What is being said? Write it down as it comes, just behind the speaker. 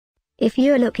If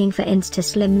you're looking for Insta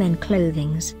Slim men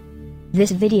clothings, this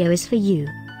video is for you.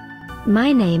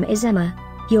 My name is Emma,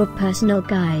 your personal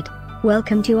guide.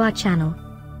 Welcome to our channel.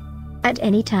 At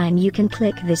any time you can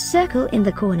click this circle in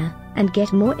the corner, and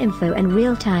get more info and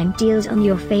real-time deals on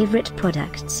your favorite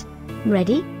products.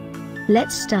 Ready?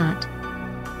 Let's start.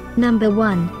 Number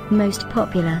 1, Most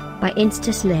Popular, by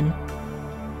Insta Slim.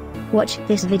 Watch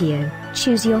this video,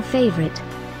 choose your favorite.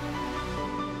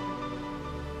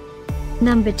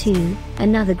 Number 2,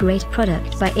 another great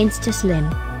product by Insta Slim.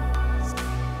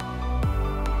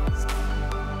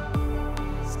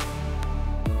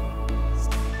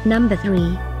 Number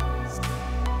 3.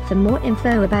 For more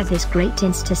info about this great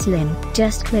Insta Slim,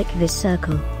 just click this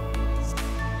circle.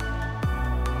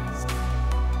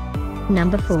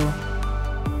 Number 4.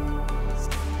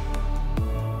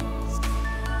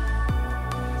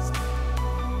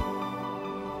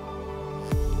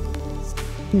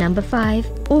 Number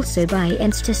 5, also by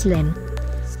Insta Slim.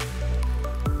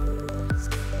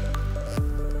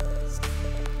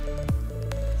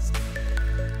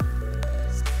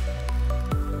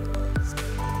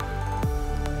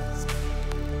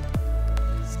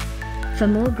 For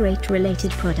more great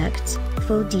related products,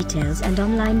 full details and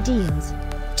online deals,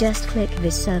 just click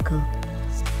this circle.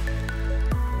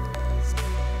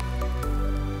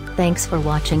 Thanks for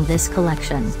watching this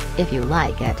collection. If you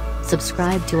like it,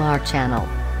 subscribe to our channel.